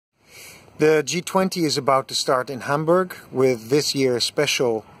The G20 is about to start in Hamburg with this year's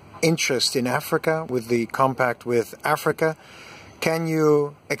special interest in Africa, with the compact with Africa. Can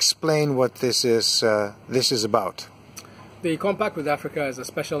you explain what this is about? The Compact with Africa is a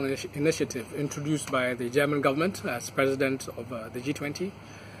special initiative introduced by the German government as president of the G20,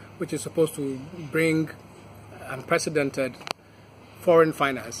 which is supposed to bring unprecedented foreign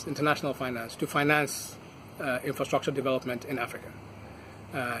finance, international finance, to finance infrastructure development in Africa.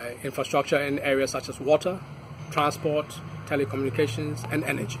 Infrastructure in areas such as water, transport, telecommunications, and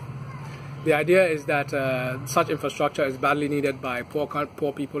energy. The idea is that such infrastructure is badly needed by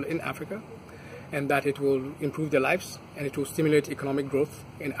poor people in Africa, and that it will improve their lives and it will stimulate economic growth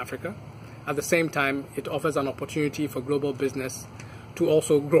in Africa. At the same time, it offers an opportunity for global business to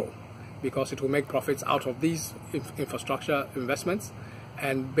also grow, because it will make profits out of these infrastructure investments.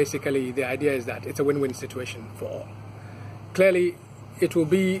 And basically, the idea is that it's a win-win situation for all. Clearly,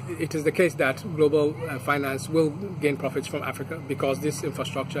 it is the case that global finance will gain profits from Africa because this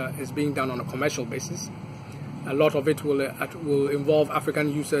infrastructure is being done on a commercial basis. A lot of it will involve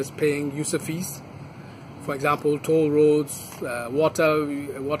African users paying user fees. For example, toll roads,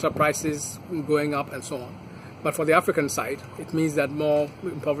 water prices going up, and so on. But for the African side, it means that more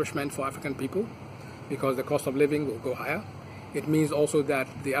impoverishment for African people because the cost of living will go higher. It means also that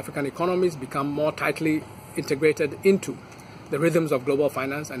the African economies become more tightly integrated into the rhythms of global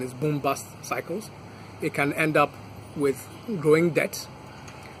finance and its boom-bust cycles. It can end up with growing debt,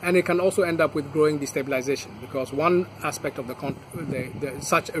 and it can also end up with growing destabilization, because one aspect of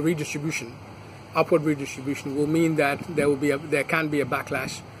such a redistribution, upward redistribution, will mean that there can be a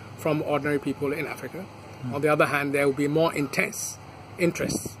backlash from ordinary people in Africa. On the other hand, there will be more intense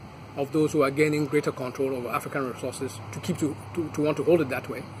interests of those who are gaining greater control over African resources to want to hold it that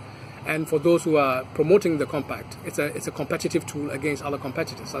way. And for those who are promoting the compact, it's a competitive tool against other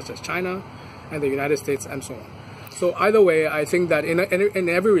competitors such as China and the United States and so on. So either way, I think that in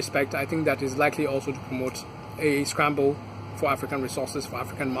every respect, I think that is likely also to promote a scramble for African resources, for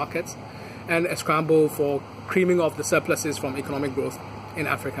African markets, and a scramble for creaming off the surpluses from economic growth in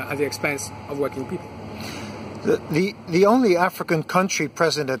Africa at the expense of working people. The only African country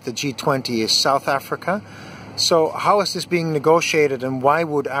present at the G20 is South Africa. So how is this being negotiated, and why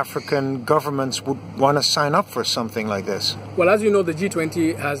would African governments want to sign up for something like this? Well, as you know, the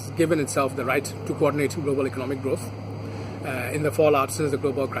G20 has given itself the right to coordinate global economic growth in the fallout since the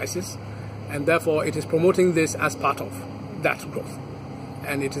global crisis, and therefore it is promoting this as part of that growth.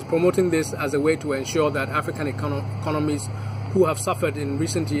 And it is promoting this as a way to ensure that African economies who have suffered in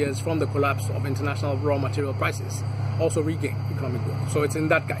recent years from the collapse of international raw material prices also regain economic growth. So it's in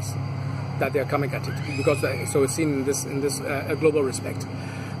that guise that they are coming at it, because so it's seen in this global respect.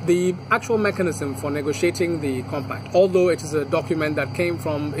 The actual mechanism for negotiating the compact, although it is a document that came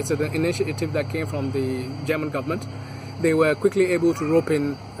from, it's an initiative that came from the German government, they were quickly able to rope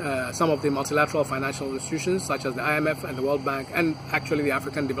in some of the multilateral financial institutions such as the IMF and the World Bank, and actually the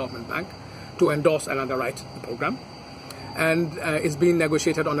African Development Bank, to endorse and underwrite the program. And it's being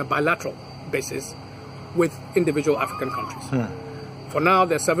negotiated on a bilateral basis with individual African countries. For now,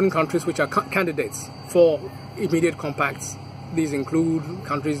 there are 7 countries which are candidates for immediate compacts. These include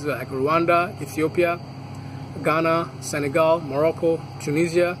countries like Rwanda, Ethiopia, Ghana, Senegal, Morocco,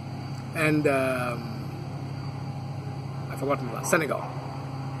 Tunisia, and I've forgotten the last, Senegal.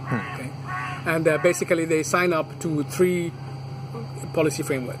 Okay. And basically they sign up to 3 policy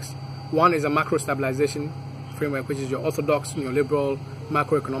frameworks. One is a macro stabilization framework, which is your orthodox neoliberal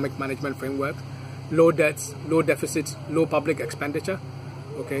macroeconomic management framework. Low debts, low deficits, low public expenditure,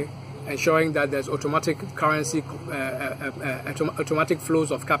 okay, ensuring that there's automatic currency, automatic flows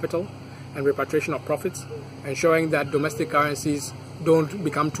of capital and repatriation of profits, ensuring that domestic currencies don't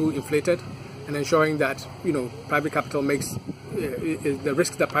become too inflated, and ensuring that, you know, private capital makes the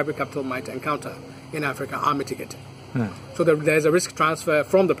risks that private capital might encounter in Africa are mitigated. So there's a risk transfer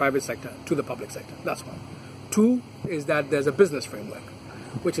from the private sector to the public sector. That's one. 2 is that there's a business framework,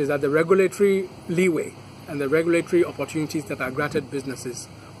 which is that the regulatory leeway and the regulatory opportunities that are granted businesses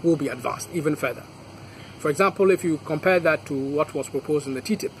will be advanced even further. For example, if you compare that to what was proposed in the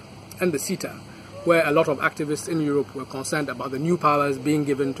TTIP and the CETA, where a lot of activists in Europe were concerned about the new powers being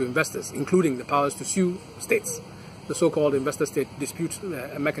given to investors, including the powers to sue states, the so-called investor-state dispute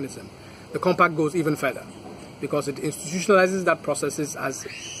mechanism, the compact goes even further, because it institutionalizes that processes as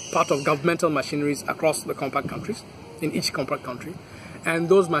part of governmental machineries across the compact countries, in each compact country. And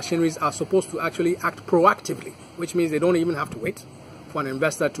those machineries are supposed to actually act proactively, which means they don't even have to wait for an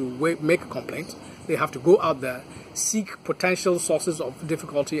investor to make a complaint. They have to go out there, seek potential sources of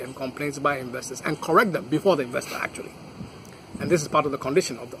difficulty and complaints by investors, and correct them before the investor actually And this is part of the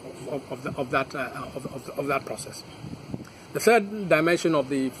condition of that process. The third dimension of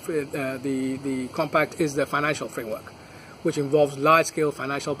the compact is the financial framework, which involves large-scale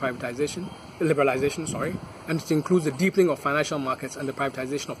financial liberalization, and it includes the deepening of financial markets and the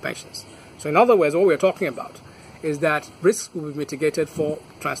privatization of pensions. So in other words, what we're talking about is that risks will be mitigated for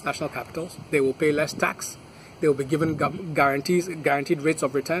transnational capitals. They will pay less tax. They will be given guaranteed rates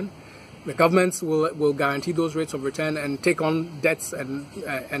of return. The governments will guarantee those rates of return and take on debts and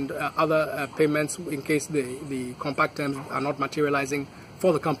other payments in case the compact terms are not materializing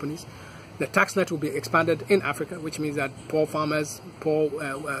for the companies. The tax net will be expanded in Africa, which means that poor farmers, poor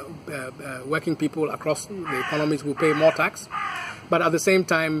working people across the economies will pay more tax. But at the same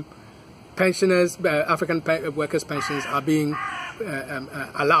time, pensioners, African workers' pensions are being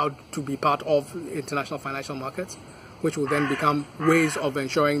allowed to be part of international financial markets, which will then become ways of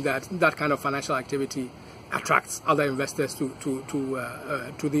ensuring that that kind of financial activity attracts other investors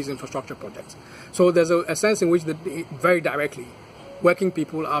to these infrastructure projects. So there's a sense in which very directly, working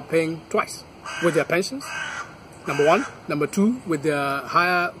people are paying twice with their pensions, number one. Number two, with their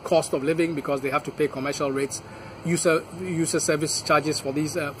higher cost of living because they have to pay commercial rates, user service charges for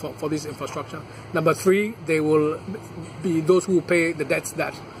these infrastructure. Number three, they will be those who pay the debts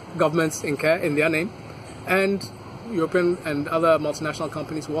that governments incur in their name, and European and other multinational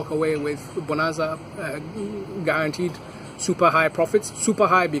companies walk away with bonanza, guaranteed super high profits. Super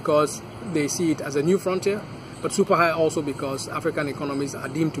high because they see it as a new frontier, but super high also because African economies are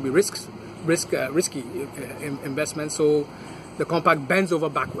deemed to be risky investments. So the compact bends over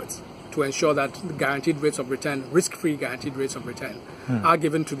backwards to ensure that the guaranteed rates of return, risk-free guaranteed rates of return, are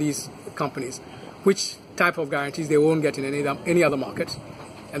given to these companies, which type of guarantees they won't get in any other market.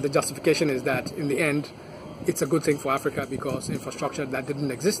 And the justification is that in the end, it's a good thing for Africa because infrastructure that didn't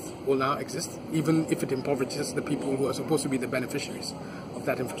exist will now exist, even if it impoverishes the people who are supposed to be the beneficiaries of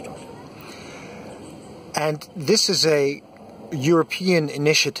that infrastructure. And this is a European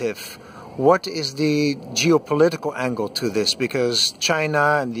initiative. What is the geopolitical angle to this? Because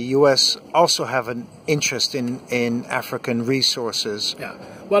China and the US also have an interest in African resources. Yeah.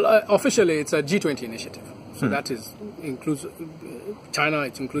 Well, officially, it's a G20 initiative. So that includes China,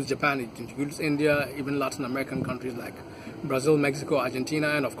 it includes Japan, it includes India, even Latin American countries like Brazil, Mexico, Argentina,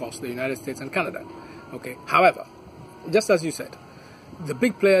 and of course the United States and Canada. Okay. However, just as you said, the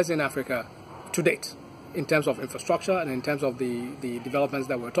big players in Africa to date, in terms of infrastructure and in terms of the developments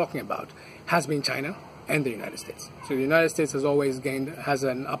that we're talking about, has been China and the United States. So the United States has always has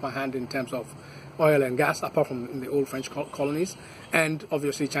an upper hand in terms of oil and gas, apart from the old French colonies. And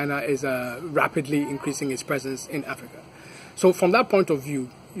obviously China is rapidly increasing its presence in Africa. So from that point of view,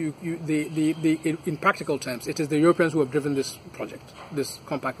 in practical terms, it is the Europeans who have driven this project, this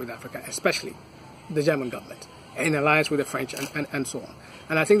compact with Africa, especially the German government, in alliance with the French and so on.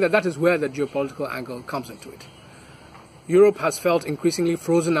 And I think that is where the geopolitical angle comes into it. Europe has felt increasingly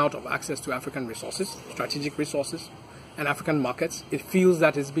frozen out of access to African resources, strategic resources, and African markets. It feels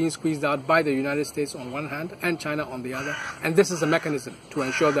that it's being squeezed out by the United States on one hand and China on the other. And this is a mechanism to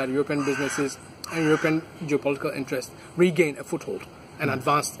ensure that European businesses and European geopolitical interests regain a foothold and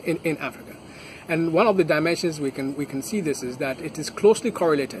advance in Africa. And one of the dimensions we can see this is that it is closely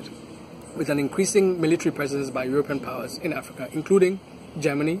correlated with an increasing military presence by European powers in Africa, including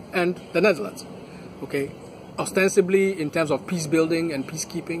Germany and the Netherlands. Okay, ostensibly in terms of peace building and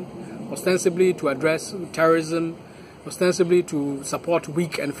peacekeeping, ostensibly to address terrorism, ostensibly to support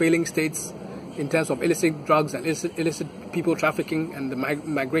weak and failing states in terms of illicit drugs and illicit people trafficking and the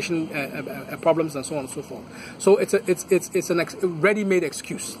migration problems and so on and so forth. So it's a ready-made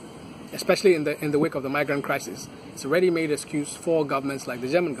excuse, especially in the wake of the migrant crisis. It's a ready-made excuse for governments like the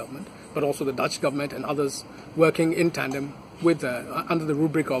German government, but also the Dutch government and others working in tandem with under the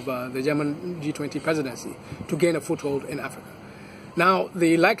rubric of the German G20 presidency to gain a foothold in Africa. Now,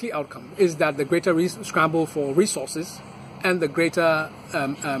 the likely outcome is that the greater scramble for resources and the greater,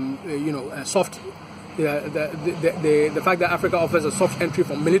 the fact that Africa offers a soft entry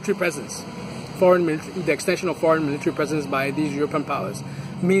for military presence, the extension of foreign military presence by these European powers,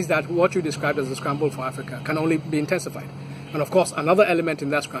 means that what you described as a scramble for Africa can only be intensified. And of course, another element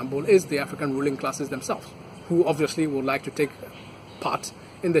in that scramble is the African ruling classes themselves, who obviously would like to take part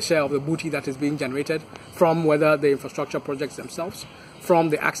in the share of the booty that is being generated from whether the infrastructure projects themselves, from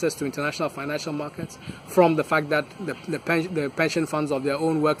the access to international financial markets, from the fact that the pension funds of their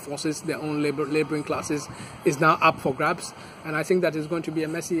own workforces, their own laboring classes, is now up for grabs. And I think that is going to be a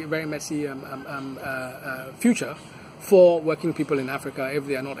very messy future for working people in Africa if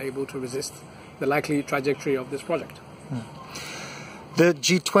they are not able to resist the likely trajectory of this project. The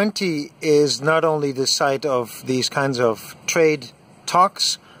G20 is not only the site of these kinds of trade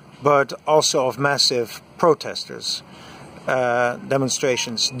talks, but also of massive protesters,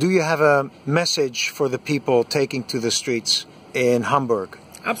 demonstrations. Do you have a message for the people taking to the streets in Hamburg?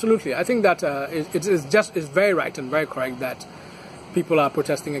 Absolutely. I think that it's very right and very correct that people are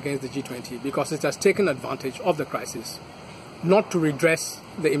protesting against the G20 because it has taken advantage of the crisis, not to redress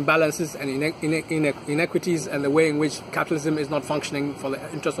the imbalances and inequities and the way in which capitalism is not functioning for the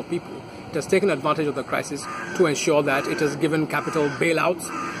interest of people. It has taken advantage of the crisis to ensure that it has given capital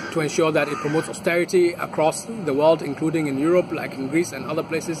bailouts, to ensure that it promotes austerity across the world, including in Europe, like in Greece and other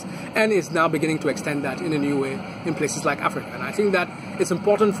places, and is now beginning to extend that in a new way in places like Africa. And I think that it's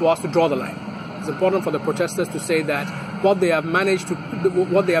important for us to draw the line. It's important for the protesters to say that what they have managed to,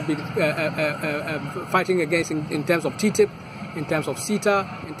 what they have been fighting against in terms of TTIP, in terms of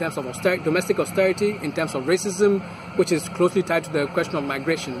CETA, in terms of domestic austerity, in terms of racism, which is closely tied to the question of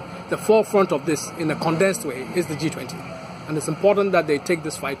migration, the forefront of this in a condensed way is the G20. And it's important that they take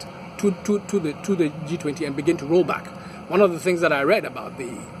this fight to the G20 and begin to roll back. One of the things that I read about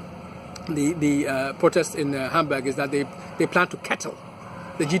the protest in Hamburg is that they plan to kettle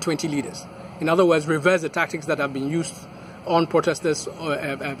the G20 leaders. In other words, reverse the tactics that have been used on protesters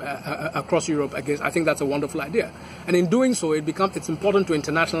across Europe against. I think that's a wonderful idea. And in doing so, it's important to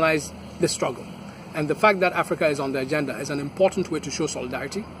internationalize this struggle. And the fact that Africa is on the agenda is an important way to show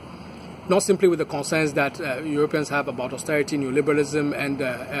solidarity, not simply with the concerns that Europeans have about austerity, neoliberalism, and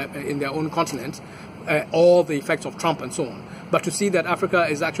in their own continent, or the effects of Trump and so on, but to see that Africa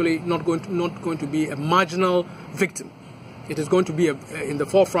is actually not going to be a marginal victim. It is going to be in the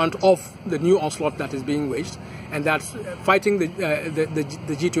forefront of the new onslaught that is being waged, and that fighting the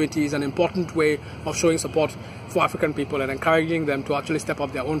G20 is an important way of showing support for African people and encouraging them to actually step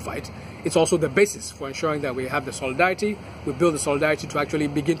up their own fight. It's also the basis for ensuring that we have the solidarity, we build the solidarity to actually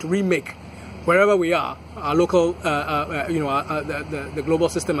begin to remake wherever we are, our local, the global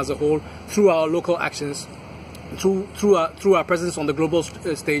system as a whole, through our local actions, through our presence on the global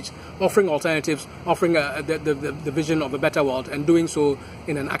stage, offering alternatives, offering the vision of a better world, and doing so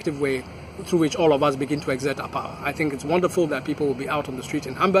in an active way through which all of us begin to exert our power. I think it's wonderful that people will be out on the street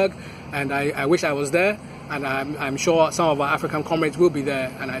in Hamburg, and I wish I was there, and I'm sure some of our African comrades will be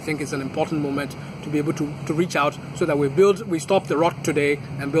there, and I think it's an important moment to be able to reach out so that we stop the rot today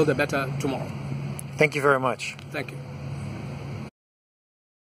and build a better tomorrow. Thank you very much. Thank you.